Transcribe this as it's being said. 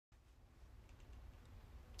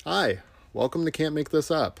Hi, welcome to Can't Make This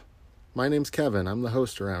Up. My name's Kevin. I'm the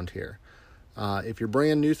host around here. If you're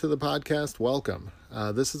brand new to the podcast, welcome.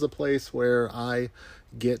 This is a place where I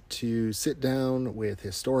get to sit down with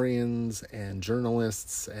historians and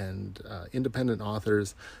journalists and independent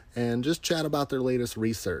authors and just chat about their latest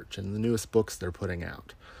research and the newest books they're putting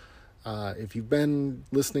out. If you've been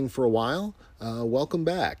listening for a while, welcome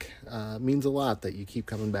back. It means a lot that you keep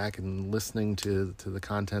coming back and listening to the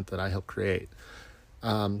content that I help create.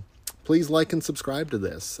 Please like and subscribe to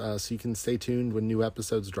this so you can stay tuned when new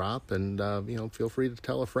episodes drop, and feel free to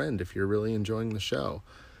tell a friend if you're really enjoying the show.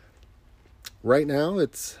 Right now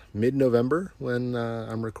it's mid-November when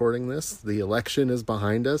I'm recording this. The election is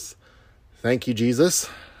behind us. Thank you, Jesus.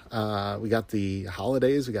 We got the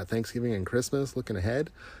holidays, we got Thanksgiving and Christmas looking ahead,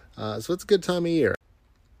 so it's a good time of year.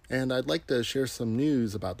 And I'd like to share some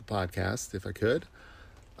news about the podcast if I could.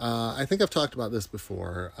 I think I've talked about this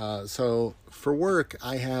before. So for work,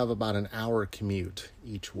 I have about an hour commute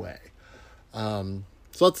each way. So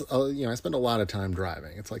let's, I spend a lot of time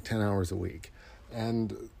driving. It's like 10 hours a week.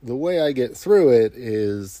 And the way I get through it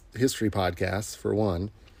is history podcasts, for one,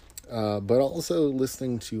 but also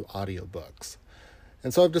listening to audiobooks.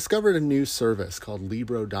 And so I've discovered a new service called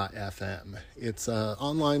Libro.fm. It's an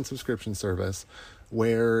online subscription service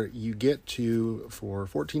where you get to, for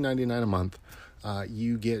 $14.99 a month,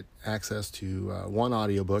 you get access to one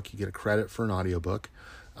audiobook. You get a credit for an audiobook.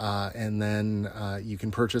 And then you can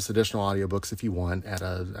purchase additional audiobooks if you want at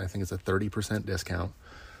I think it's a 30% discount.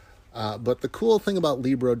 But the cool thing about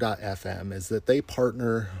Libro.fm is that they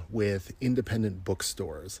partner with independent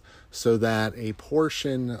bookstores so that a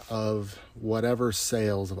portion of whatever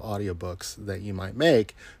sales of audiobooks that you might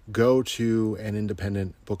make go to an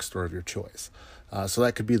independent bookstore of your choice. So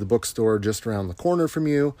that could be the bookstore just around the corner from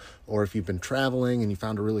you, or if you've been traveling and you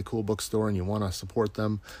found a really cool bookstore and you want to support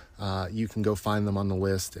them, you can go find them on the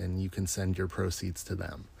list and you can send your proceeds to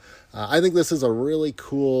them. I think this is a really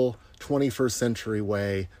cool 21st century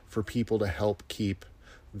way for people to help keep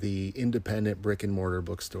the independent brick and mortar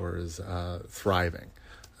bookstores thriving,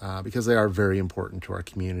 because they are very important to our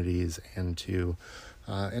communities and to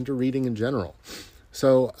reading in general.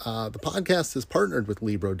 So the podcast is partnered with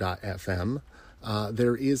Libro.fm.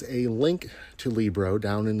 There is a link to Libro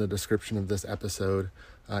down in the description of this episode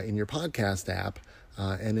in your podcast app.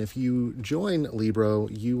 And if you join Libro,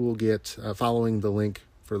 you will get, following the link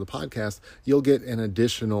for the podcast, you'll get an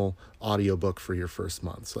additional audiobook for your first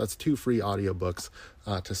month. So that's 2 free audiobooks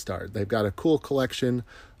to start. They've got a cool collection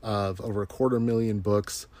of over 250,000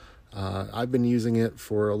 books. I've been using it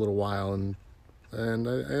for a little while, and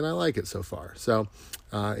I like it so far. So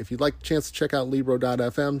if you'd like a chance to check out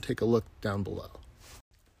Libro.fm, take a look down below.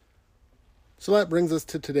 So that brings us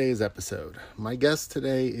to today's episode. My guest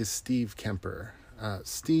today is Steve Kemper.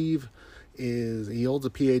 Steve he holds a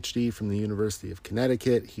PhD from the University of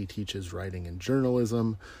Connecticut. He teaches writing and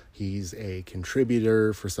journalism. He's a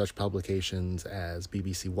contributor for such publications as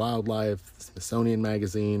BBC Wildlife, Smithsonian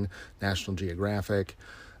Magazine, National Geographic.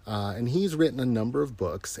 And he's written a number of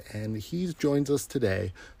books, and he joins us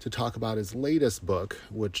today to talk about his latest book,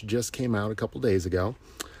 which just came out a couple days ago,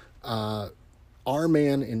 Our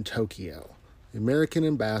Man in Tokyo, the American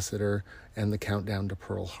Ambassador and the Countdown to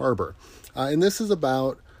Pearl Harbor. And this is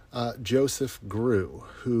about Joseph Grew,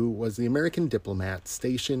 who was the American diplomat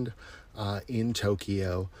stationed in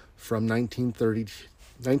Tokyo from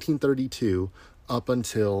 1932 up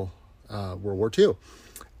until World War II.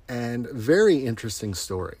 And very interesting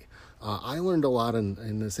story. I learned a lot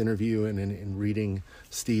in this interview and in reading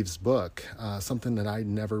Steve's book, something that I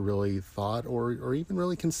never really thought or even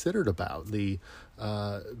really considered about, the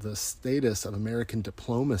status of American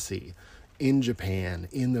diplomacy in Japan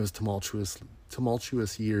in those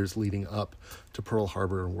tumultuous years leading up to Pearl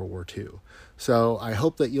Harbor and World War II. So I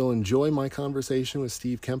hope that you'll enjoy my conversation with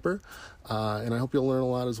Steve Kemper, and I hope you'll learn a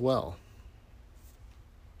lot as well.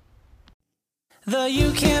 The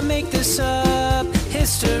You Can't Make This Up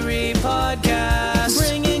History Podcast,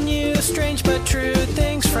 bringing you strange but true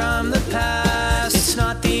things from the past. It's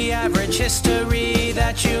not the average history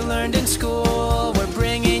that you learned in school. We're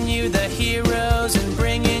bringing you the heroes and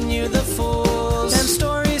bringing you the fools, and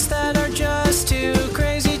stories that are just too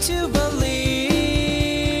crazy to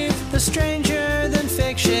believe. The stranger than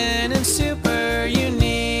fiction and super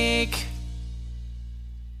unique.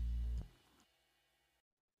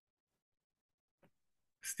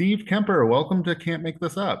 Steve Kemper, welcome to Can't Make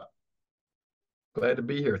This Up. Glad to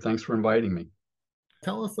be here. Thanks for inviting me.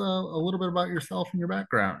 Tell us a little bit about yourself and your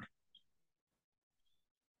background.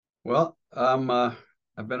 Well, I've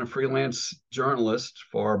been a freelance journalist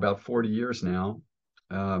for about 40 years now.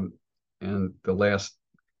 And the last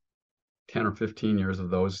 10 or 15 years of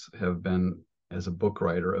those have been as a book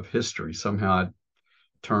writer of history. Somehow I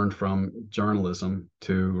turned from journalism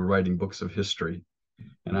to writing books of history,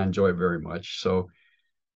 and I enjoy it very much. So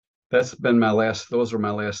those are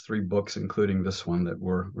my last three books, including this one that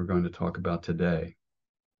we're going to talk about today.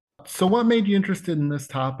 So, what made you interested in this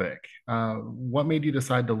topic? What made you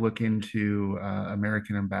decide to look into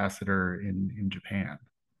American ambassador in Japan?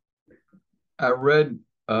 I read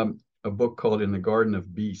a book called In the Garden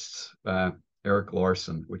of Beasts by Erik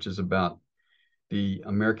Larson, which is about the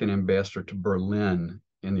American ambassador to Berlin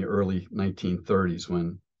in the early 1930s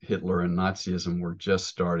when Hitler and Nazism were just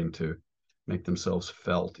starting to make themselves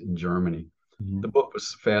felt in Germany. Mhm. The book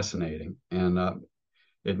was fascinating, and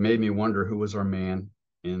it made me wonder who was our man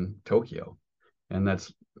in Tokyo. And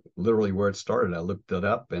that's literally where it started. I looked it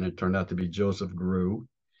up, and it turned out to be Joseph Grew,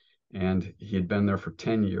 and he had been there for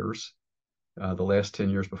 10 years, the last 10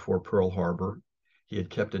 years before Pearl Harbor. He had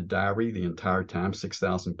kept a diary the entire time,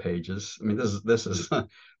 6,000 pages. I mean, this is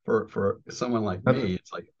for someone like me.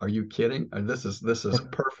 It's like, are you kidding? This is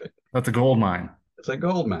perfect. That's a gold mine. It's a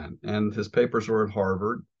gold mine. And his papers were at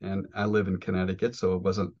Harvard, and I live in Connecticut, so it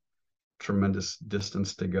wasn't tremendous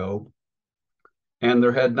distance to go. And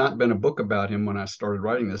there had not been a book about him when I started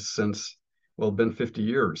writing this since, well, it's been 50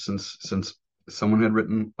 years since someone had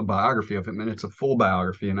written a biography of him, and it's a full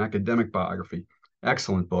biography, an academic biography.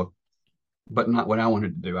 Excellent book, but not what I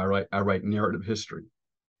wanted to do. I write narrative history.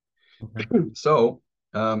 Okay. So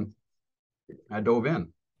I dove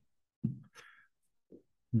in.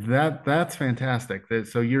 That's fantastic.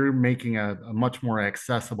 So you're making a much more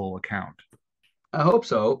accessible account. I hope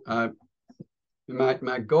so.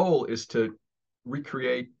 My goal is to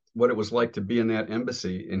recreate what it was like to be in that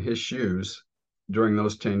embassy in his shoes during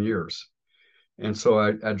those 10 years. And so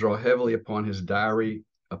I draw heavily upon his diary,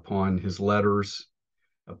 upon his letters,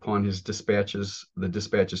 upon his dispatches, the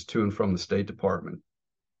dispatches to and from the State Department.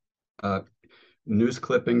 News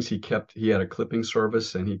clippings, he had a clipping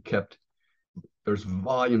service, and there's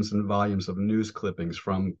volumes and volumes of news clippings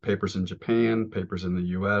from papers in Japan, papers in the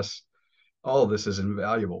US. All of this is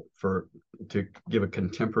invaluable to give a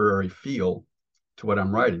contemporary feel to what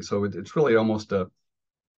I'm writing. So it's really almost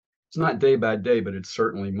it's not day by day, but it's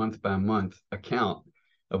certainly month by month account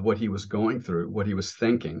of what he was going through, what he was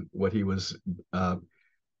thinking, what he was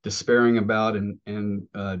despairing about, and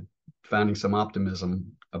finding some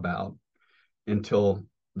optimism about until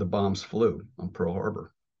the bombs flew on Pearl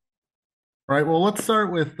Harbor. All right. Well, let's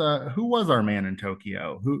start with who was our man in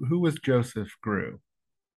Tokyo? Who was Joseph Grew?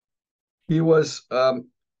 He was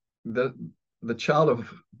the child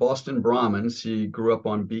of Boston Brahmins. He grew up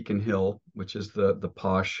on Beacon Hill, which is the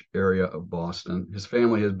posh area of Boston. His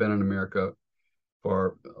family has been in America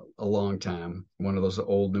for a long time, one of those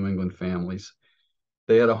old New England families.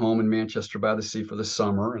 They had a home in Manchester by the Sea for the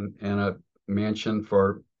summer, and a mansion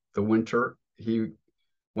for the winter. He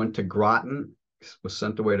went to Groton, was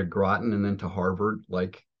sent away to Groton, and then to Harvard,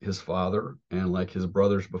 like his father and like his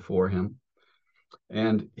brothers before him.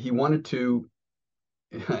 And his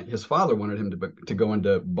father wanted him to go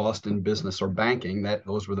into Boston business or banking.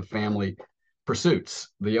 Those were the family pursuits,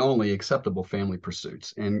 the only acceptable family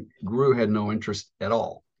pursuits. And Grew had no interest at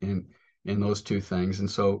all in those two things.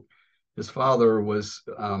 And so his father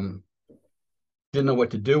didn't know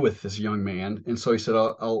what to do with this young man. And so he said,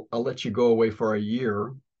 I'll let you go away for a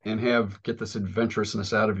year and get this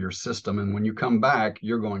adventurousness out of your system. And when you come back,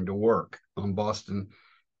 you're going to work on Boston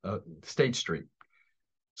State Street.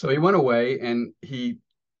 So he went away, and he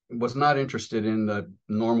was not interested in the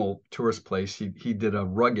normal tourist place. He did a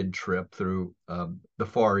rugged trip through the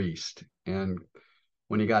Far East. And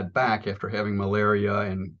when he got back after having malaria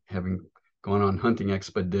and having gone on hunting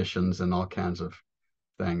expeditions and all kinds of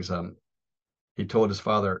things, he told his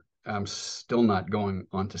father, I'm still not going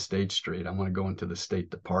onto State Street. I want to go into the State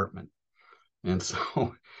Department. And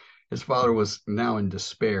so his father was now in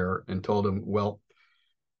despair and told him, well,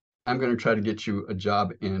 I'm going to try to get you a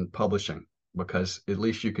job in publishing, because at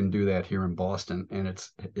least you can do that here in Boston, and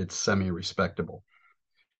it's semi-respectable.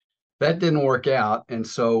 That didn't work out. And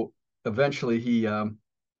so eventually he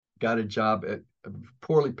got a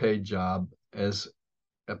poorly paid job as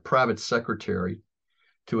a private secretary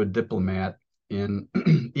to a diplomat in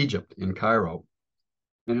Egypt, in Cairo.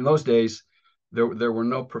 And in those days, there were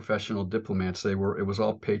no professional diplomats. It was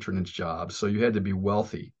all patronage jobs. So you had to be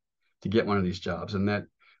wealthy to get one of these jobs. And that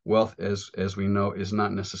wealth, as we know, is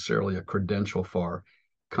not necessarily a credential for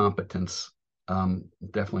competence,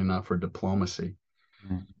 definitely not for diplomacy.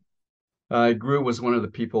 Mm-hmm. Grew was one of the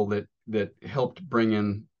people that helped bring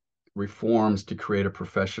in reforms to create a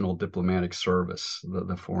professional diplomatic service,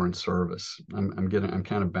 the Foreign Service. I'm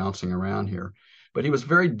kind of bouncing around here, But he was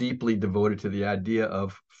very deeply devoted to the idea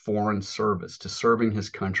of foreign service, to serving his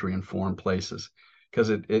country in foreign places, because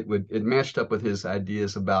it matched up with his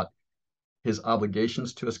ideas about his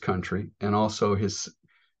obligations to his country and also his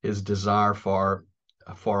desire for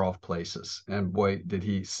far off places. And boy, did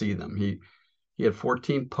he see them. He had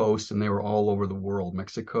 14 posts, and they were all over the world: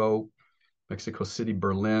 Mexico City,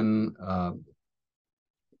 Berlin.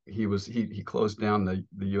 He closed down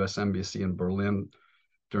the U.S. embassy in Berlin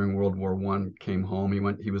during World War I. Came home.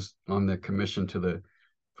 He was on the commission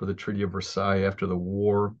for the Treaty of Versailles after the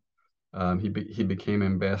war. He became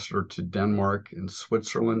ambassador to Denmark and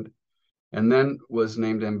Switzerland, and then was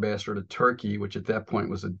named ambassador to Turkey, which at that point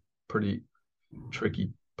was a pretty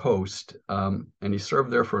tricky post. And he served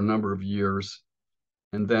there for a number of years.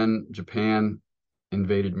 And then Japan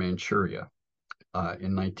invaded Manchuria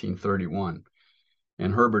in 1931.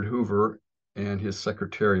 And Herbert Hoover and his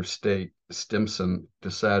Secretary of State, Stimson,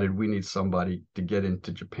 decided we need somebody to get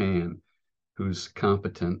into Japan who's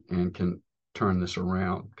competent and can turn this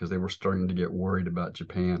around, because they were starting to get worried about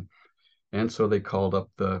Japan. And so they called up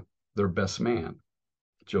their best man,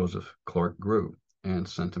 Joseph Clark Grew, and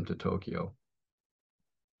sent him to Tokyo.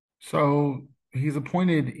 So he's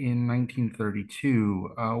appointed in 1932.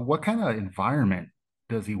 What kind of environment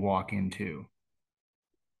does he walk into?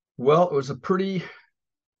 Well, it was a pretty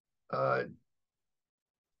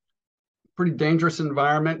dangerous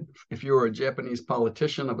environment if you were a Japanese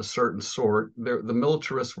politician of a certain sort. The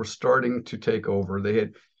militarists were starting to take over. They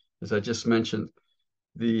had, as I just mentioned,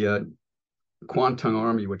 the Kwantung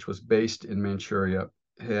Army, which was based in Manchuria,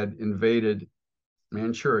 had invaded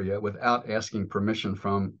Manchuria without asking permission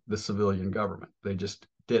from the civilian government. They just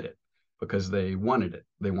did it because they wanted it.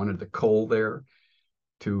 They wanted the coal there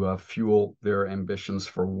to fuel their ambitions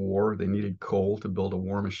for war. They needed coal to build a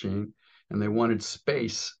war machine, and they wanted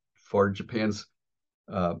space for Japan's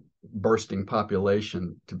bursting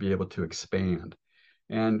population to be able to expand.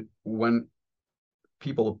 And when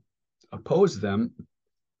people opposed them,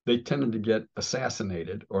 they tended to get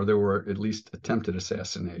assassinated, or there were at least attempted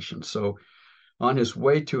assassinations. So on his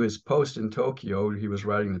way to his post in Tokyo, he was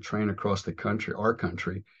riding the train across the country, our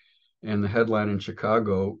country, and the headline in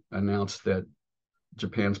Chicago announced that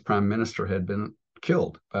Japan's prime minister had been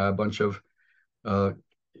killed by a bunch of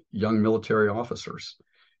young military officers.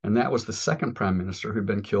 And that was the second prime minister who'd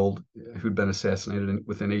been assassinated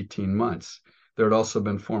within 18 months. There had also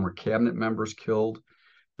been former cabinet members killed.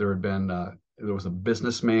 There was a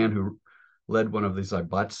businessman who led one of the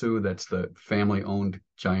Zaibatsu, that's the family-owned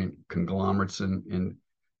giant conglomerates in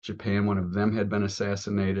Japan. One of them had been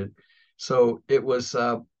assassinated. So it was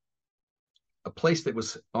a place that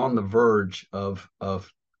was on the verge of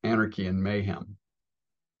anarchy and mayhem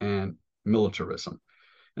and militarism.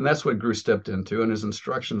 And that's what Grew stepped into. And his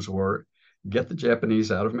instructions were, get the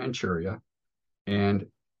Japanese out of Manchuria and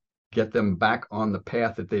get them back on the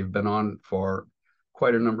path that they've been on for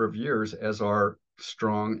quite a number of years as our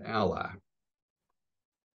strong ally.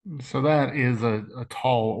 So that is a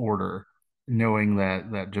tall order, knowing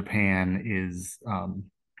that Japan is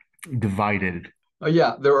divided.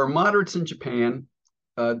 Yeah, there are moderates in Japan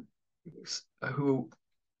who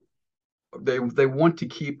they want to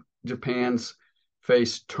keep Japan's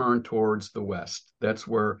face turned towards the West. That's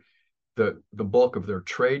where the bulk of their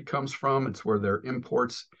trade comes from. It's where their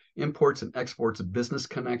imports and exports, business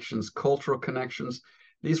connections, cultural connections,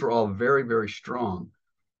 these were all very, very strong.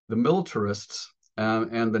 The militarists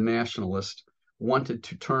and the nationalists wanted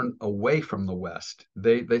to turn away from the West.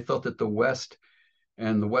 They thought that the West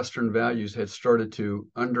and the Western values had started to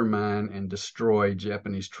undermine and destroy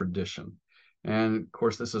Japanese tradition. And of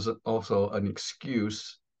course, this is also an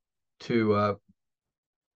excuse to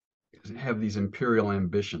have these imperial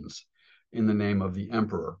ambitions in the name of the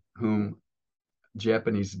emperor, whom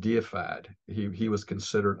Japanese deified. He was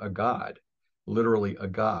considered a god, literally a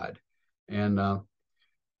god. And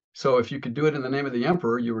so if you could do it in the name of the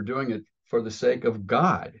emperor, you were doing it for the sake of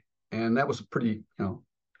God. And that was pretty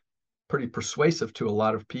persuasive to a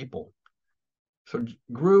lot of people. So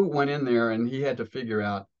Grew went in there and he had to figure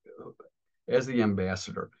out, as the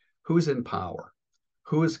ambassador, who's in power,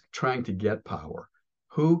 who is trying to get power,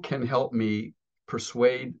 who can help me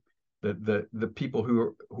persuade the people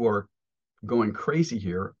who are going crazy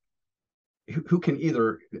here, who can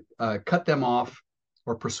either cut them off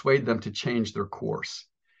or persuade them to change their course.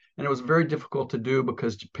 And it was very difficult to do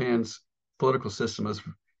because Japan's political system is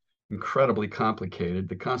incredibly complicated.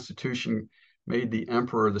 The Constitution made the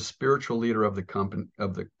emperor the spiritual leader of the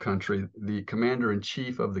country, the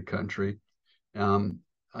commander-in-chief of the country, and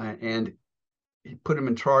he put him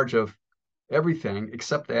in charge of everything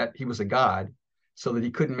except that he was a god. so that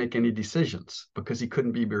he couldn't make any decisions because he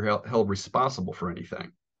couldn't be held responsible for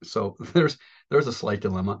anything. So there's a slight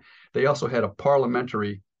dilemma. They also had a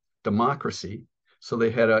parliamentary democracy. So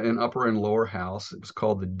they had an upper and lower house. It was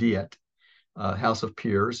called the Diet, House of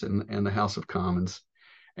Peers and the House of Commons.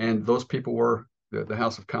 And those people were, the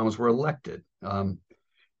House of Commons were elected. And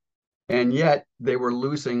yet they were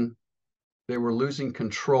losing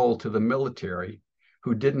control to the military,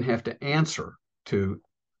 who didn't have to answer to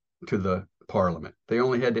the parliament. They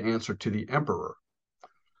only had to answer to the emperor.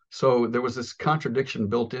 So there was this contradiction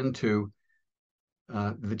built into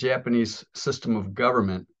the Japanese system of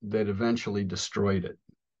government that eventually destroyed it.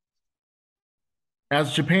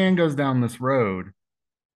 As Japan goes down this road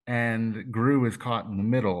and Gru is caught in the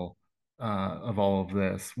middle of all of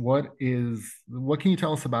this, what can you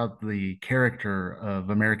tell us about the character of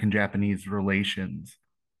American-Japanese relations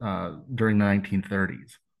during the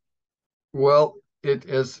 1930s? Well,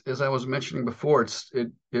 as I was mentioning before,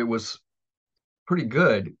 it was pretty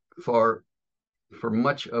good for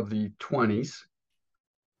much of the 20s,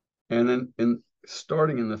 and then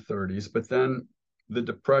starting in the 30s. But then the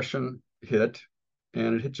Depression hit,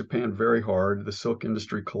 and it hit Japan very hard. The silk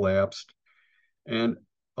industry collapsed, and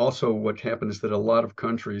also what happened is that a lot of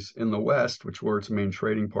countries in the West, which were its main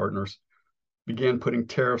trading partners, began putting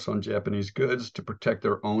tariffs on Japanese goods to protect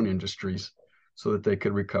their own industries so that they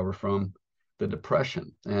could recover from the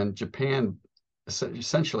Depression. And Japan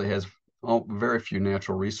essentially has very few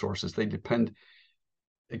natural resources. They depend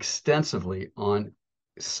extensively on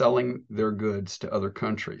selling their goods to other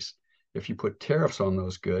countries. If you put tariffs on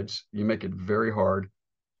those goods, you make it very hard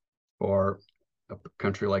for a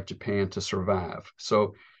country like Japan to survive.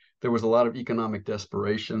 So there was a lot of economic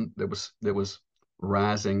desperation that was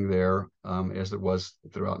rising there, as it was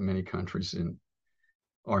throughout many countries in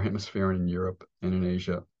our hemisphere and in Europe and in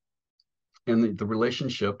Asia. And the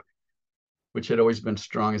relationship, which had always been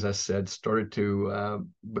strong, as I said, started to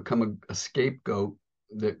become a scapegoat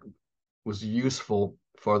that was useful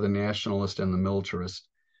for the nationalist and the militarist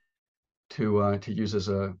to use as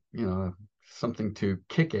something to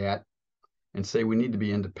kick at and say we need to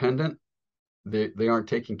be independent. They aren't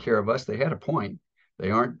taking care of us. They had a point. They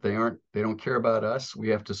don't care about us. We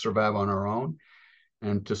have to survive on our own.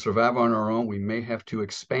 And to survive on our own, we may have to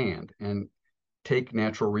expand and take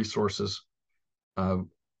natural resources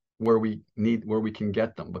where we can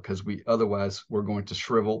get them, because otherwise we're going to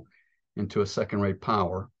shrivel into a second-rate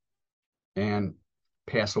power and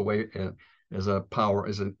pass away as a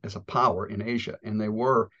power in Asia. And they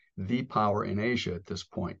were the power in Asia at this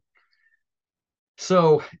point.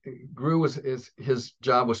 So Gru his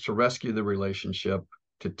job was to rescue the relationship,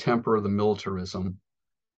 to temper the militarism,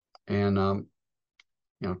 and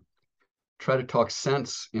try to talk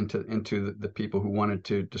sense into the people who wanted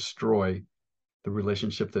to destroy the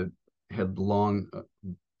relationship that had long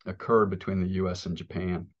occurred between the U.S. and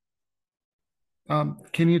Japan.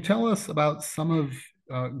 Can you tell us about some of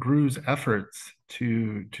Gru's efforts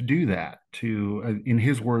to do that, to, in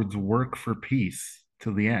his words, work for peace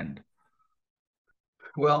till the end?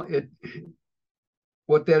 Well,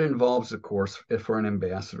 what that involves, of course, for an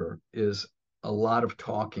ambassador, is a lot of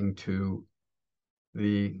talking to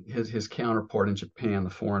his counterpart in Japan, the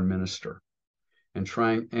foreign minister, and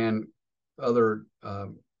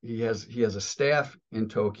he has a staff in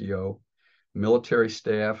Tokyo, military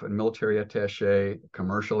staff and military attaché,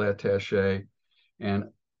 commercial attaché, and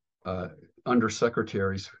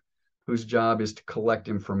undersecretaries whose job is to collect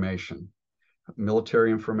information,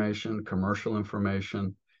 military information, commercial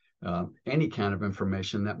information, any kind of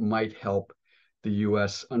information that might help the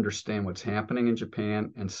U.S. understand what's happening in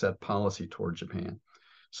Japan and set policy toward Japan.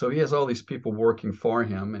 So he has all these people working for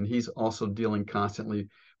him, and he's also dealing constantly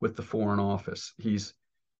with the Foreign Office. He's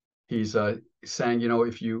saying,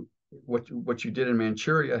 what you did in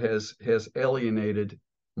Manchuria has alienated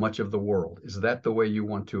much of the world. Is that the way you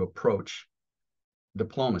want to approach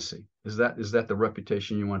diplomacy? Is that the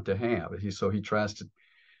reputation you want to have? So he tries to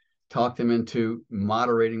talk them into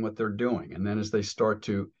moderating what they're doing. And then as they start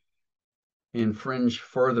to infringe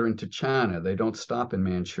further into China, they don't stop in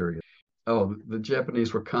Manchuria. Oh, the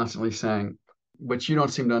Japanese were constantly saying, but you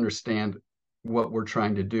don't seem to understand what we're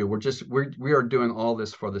trying to do. We are doing all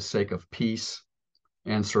this for the sake of peace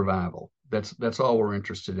and survival. That's all we're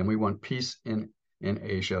interested in. We want peace in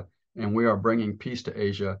Asia, and we are bringing peace to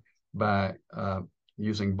Asia by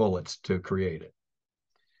using bullets to create it.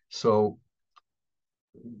 So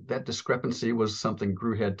that discrepancy was something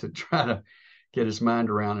Gru had to try to get his mind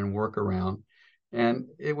around and work around. And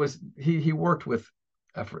it was he worked with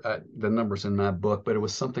the numbers in my book, but it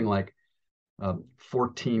was something like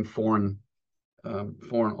 14 foreign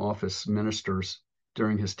office ministers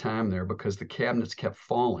during his time there because the cabinets kept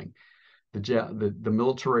falling. The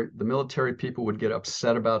military people would get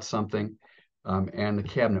upset about something, and the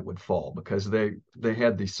cabinet would fall because they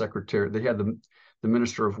had the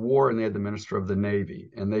Minister of War and they had the Minister of the Navy,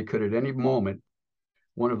 and they could at any moment,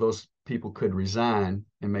 one of those people could resign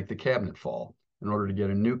and make the cabinet fall in order to get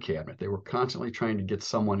a new cabinet. They were constantly trying to get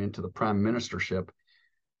someone into the prime ministership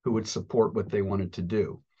who would support what they wanted to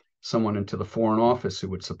do, someone into the Foreign Office who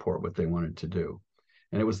would support what they wanted to do.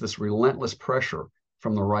 And it was this relentless pressure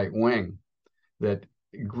from the right wing that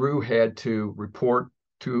Grew had to report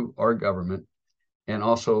to our government and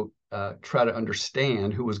also try to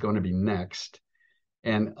understand who was going to be next,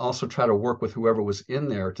 and also try to work with whoever was in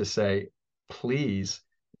there to say, please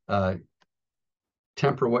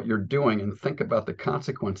temper what you're doing and think about the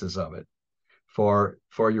consequences of it for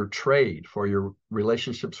your trade, for your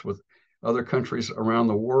relationships with other countries around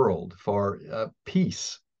the world, for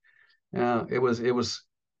peace. He was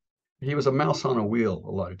a mouse on a wheel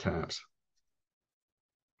a lot of times.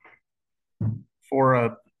 For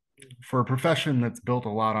a profession that's built a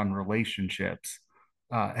lot on relationships,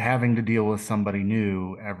 having to deal with somebody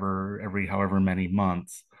new every however many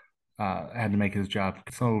months had to make his job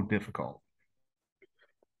so difficult.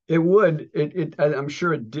 It would. I'm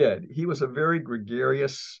sure it did. He was a very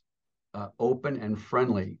gregarious, open and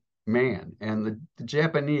friendly man. And the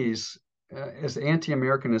Japanese, as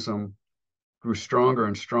anti-Americanism grew stronger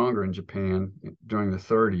and stronger in Japan during the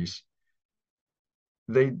 30s,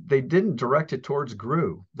 they didn't direct it towards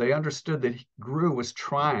Grew. They understood that Grew was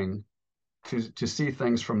trying to see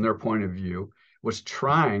things from their point of view, was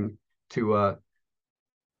trying to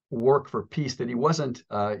work for peace, that he wasn't,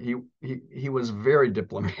 he was very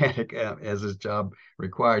diplomatic as his job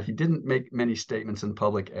required. He didn't make many statements in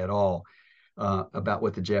public at all about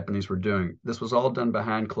what the Japanese were doing. This was all done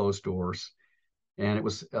behind closed doors. And it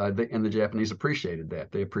was, and the Japanese appreciated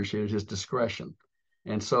that. They appreciated his discretion.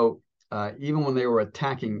 And so even when they were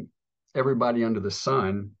attacking everybody under the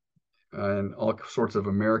sun and all sorts of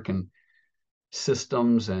American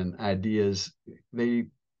systems and ideas, they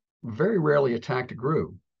very rarely attacked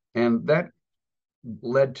Grew. And that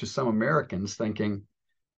led to some Americans thinking,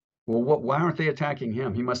 well, why aren't they attacking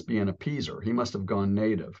him? He must be an appeaser. He must have gone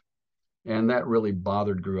native. And that really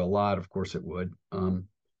bothered Grew a lot. Of course it would, and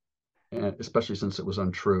especially since it was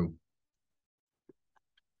untrue.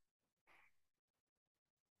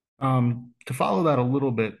 To follow that a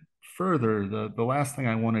little bit further, the last thing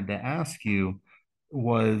I wanted to ask you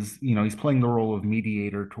was, he's playing the role of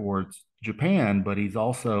mediator towards Japan, but he's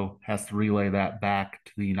also has to relay that back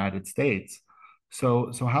to the United States.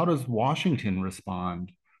 So how does Washington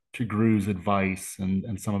respond to Grew's advice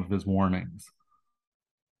and some of his warnings?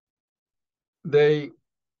 They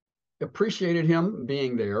appreciated him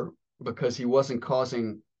being there because he wasn't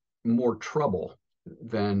causing more trouble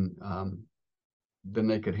than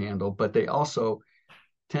they could handle, but they also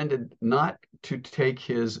tended not to take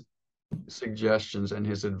his suggestions and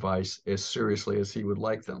his advice as seriously as he would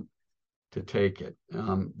like them to take it.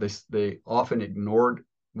 They often ignored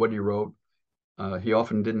what he wrote. He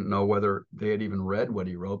often didn't know whether they had even read what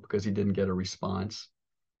he wrote because he didn't get a response.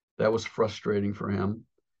 That was frustrating for him.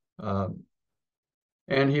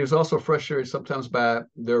 And he was also frustrated sometimes by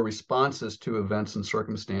their responses to events and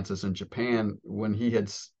circumstances in Japan when he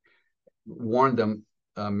had warned them,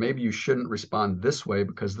 maybe you shouldn't respond this way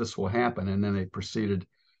because this will happen. And then they proceeded,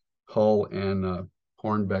 Hull and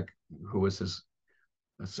Hornbeck, who was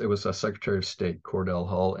it was a Secretary of State, Cordell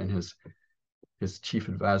Hull, and his chief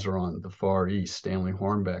advisor on the Far East, Stanley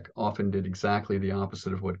Hornbeck, often did exactly the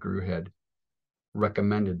opposite of what Grew had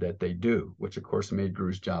recommended that they do, which of course made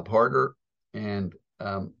Grew's job harder. And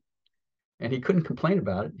he couldn't complain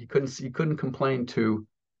about it. He couldn't complain to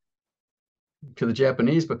the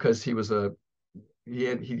Japanese because he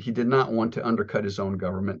did not want to undercut his own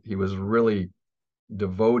government. He was really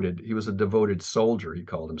devoted. He was a devoted soldier, he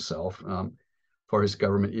called himself, for his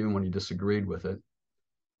government, even when he disagreed with it.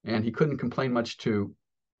 And he couldn't complain much to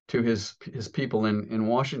his people in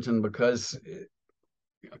Washington because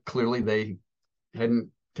clearly they hadn't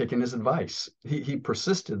taken his advice. He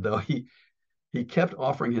persisted, though. He kept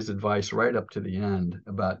offering his advice right up to the end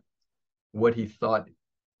about what he thought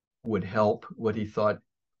would help, what he thought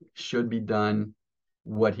should be done,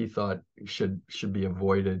 what he thought should be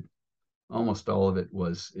avoided. Almost all of it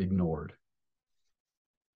was ignored.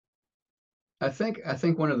 I think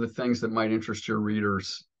one of the things that might interest your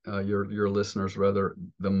readers, your listeners rather,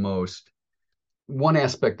 the most, one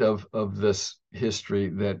aspect of this history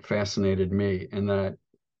that fascinated me and that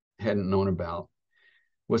I hadn't known about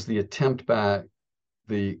was the attempt by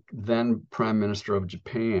the then Prime Minister of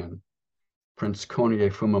Japan, Prince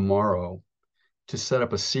Konoye Fumimaro, to set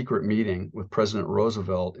up a secret meeting with President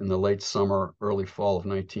Roosevelt in the late summer, early fall of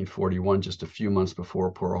 1941, just a few months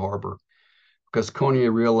before Pearl Harbor, because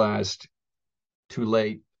Koniye realized too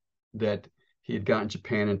late that he had gotten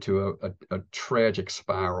Japan into a tragic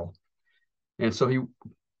spiral. And so he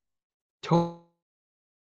told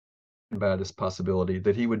about this possibility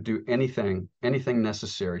that he would do anything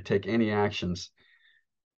necessary, take any actions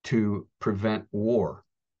to prevent war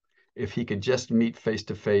if he could just meet face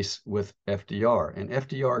to face with FDR. And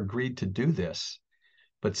FDR agreed to do this,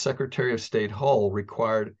 but Secretary of State Hull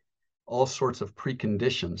required all sorts of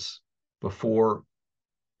preconditions before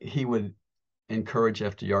he would encourage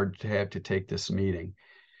FDR to have to take this meeting.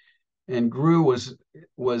 And Grew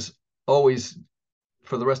was always,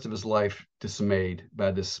 for the rest of his life, dismayed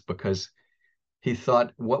by this, because he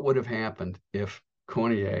thought, what would have happened if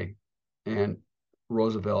Koniye and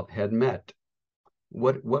Roosevelt had met?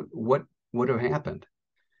 What would have happened?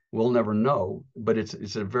 We'll never know, but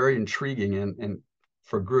it's a very intriguing and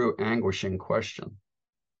for Grew, anguishing question.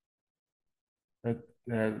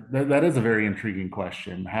 That is a very intriguing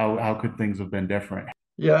question. How could things have been different?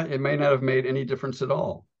 Yeah, it may not have made any difference at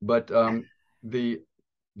all, but the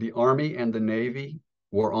Army and the Navy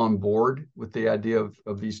were on board with the idea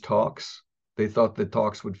of these talks. They thought the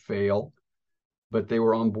talks would fail, but they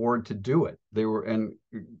were on board to do it. And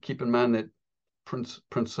keep in mind that Prince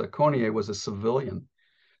Koniye was a civilian,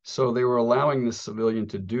 so they were allowing this civilian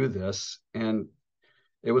to do this, and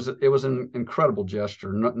it was an incredible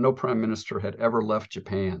gesture. No prime minister had ever left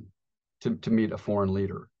Japan to meet a foreign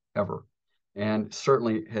leader ever, and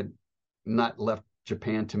certainly had not left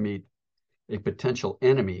Japan to meet a potential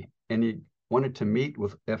enemy. And he wanted to meet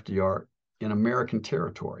with FDR in American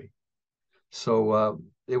territory. So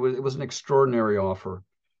it was an extraordinary offer,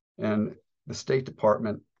 and the State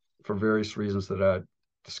Department, for various reasons that I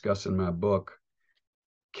discuss in my book,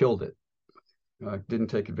 killed it, didn't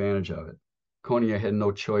take advantage of it. Koniye had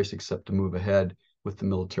no choice except to move ahead with the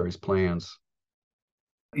military's plans.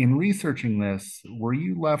 In researching this, were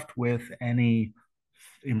you left with any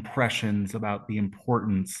impressions about the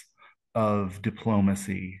importance of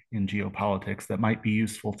diplomacy in geopolitics that might be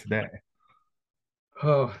useful today?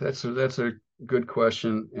 Oh, that's a good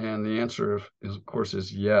question, and the answer is, of course,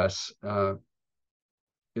 is yes.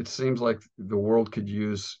 It seems like the world could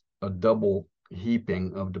use a double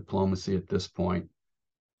heaping of diplomacy at this point.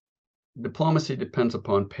 Diplomacy depends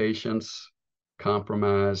upon patience,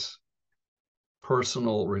 compromise,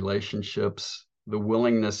 personal relationships, the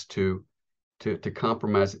willingness to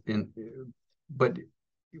compromise but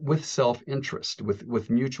with self-interest, with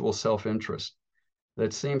mutual self-interest.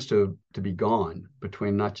 That seems to be gone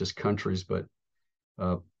between not just countries, but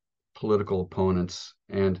political opponents.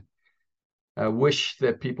 And I wish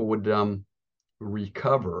that people would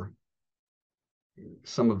recover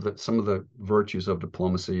some of the virtues of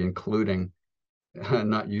diplomacy, including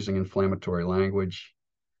not using inflammatory language,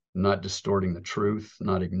 not distorting the truth,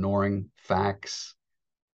 not ignoring facts.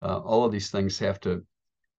 All of these things have to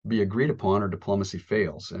be agreed upon, or diplomacy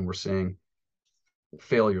fails. And we're seeing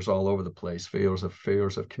failures all over the place: failures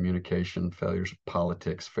of communication, failures of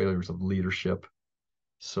politics, failures of leadership.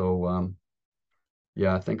 So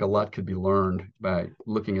yeah, I think a lot could be learned by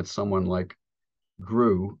looking at someone like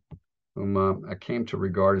Grew, whom I came to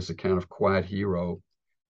regard as a kind of quiet hero.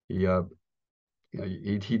 He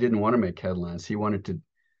didn't want to make headlines. He wanted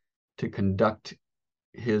to conduct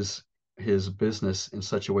his business in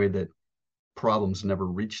such a way that problems never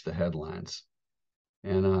reached the headlines.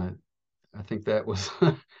 And I think that was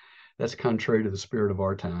that's contrary to the spirit of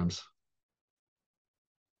our times.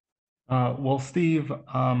 Well, Steve,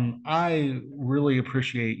 I really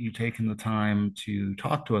appreciate you taking the time to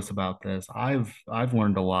talk to us about this. I've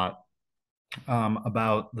learned a lot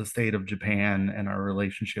about the state of Japan and our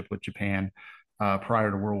relationship with Japan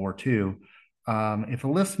prior to World War II. If a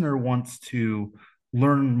listener wants to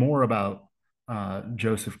learn more about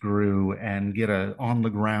Joseph Grew and get an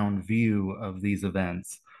on-the-ground view of these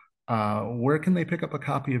events, where can they pick up a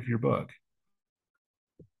copy of your book?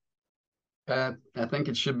 I think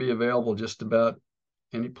it should be available just about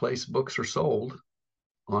any place books are sold,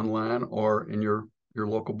 online or in your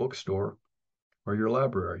local bookstore or your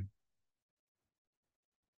library.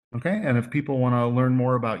 Okay, and if people want to learn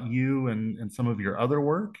more about you and some of your other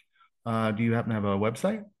work, do you happen to have a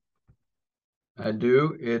website? I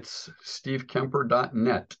do. It's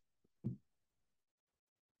stevekemper.net.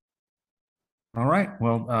 All right.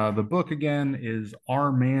 Well, the book again is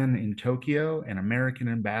Our Man in Tokyo, An American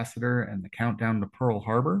Ambassador and the Countdown to Pearl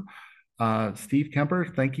Harbor. Steve Kemper,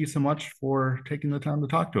 thank you so much for taking the time to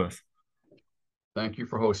talk to us. Thank you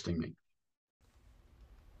for hosting me.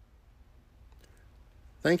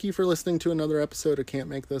 Thank you for listening to another episode of Can't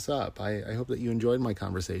Make This Up. I hope that you enjoyed my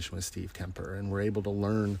conversation with Steve Kemper and were able to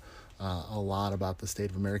learn a lot about the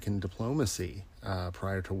state of American diplomacy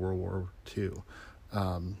prior to World War II.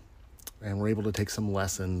 And we're able to take some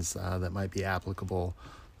lessons that might be applicable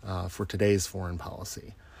for today's foreign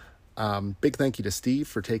policy. Big thank you to Steve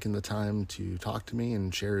for taking the time to talk to me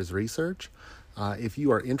and share his research. If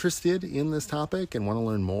you are interested in this topic and want to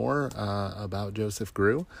learn more about Joseph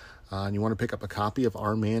Grew, and you want to pick up a copy of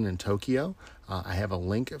Our Man in Tokyo, I have a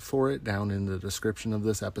link for it down in the description of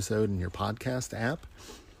this episode in your podcast app.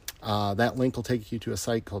 That link will take you to a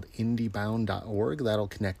site called indiebound.org. That'll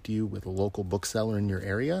connect you with a local bookseller in your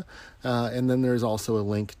area. And then there's also a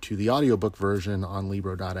link to the audiobook version on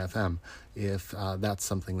Libro.fm if that's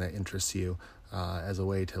something that interests you as a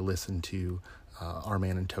way to listen to Our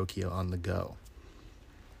Man in Tokyo on the go.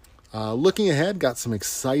 Looking ahead, got some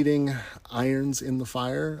exciting irons in the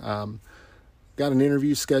fire. Got an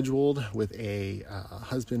interview scheduled with a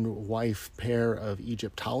husband-wife pair of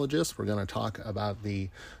Egyptologists. We're going to talk about the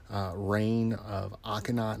reign of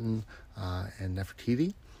Akhenaten and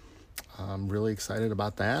Nefertiti. I'm really excited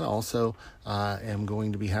about that. Also, am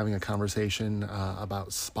going to be having a conversation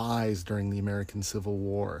about spies during the American Civil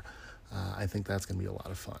War. I think that's going to be a lot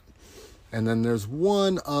of fun. And then there's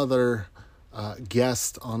one other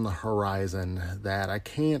guest on the horizon that I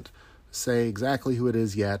can't say exactly who it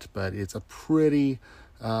is yet, but it's a pretty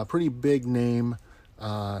big name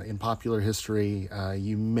in popular history.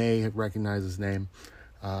 You may recognize his name.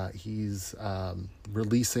 He's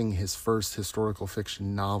releasing his first historical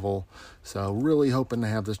fiction novel, so really hoping to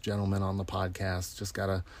have this gentleman on the podcast. Just got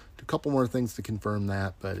to do a couple more things to confirm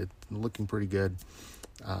that, but it's looking pretty good.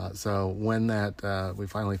 So when that we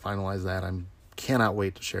finally finalize that, I cannot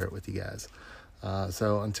wait to share it with you guys.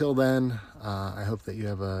 So until then, I hope that you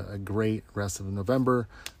have a great rest of November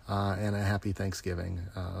and a happy Thanksgiving.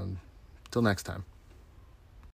 Till next time.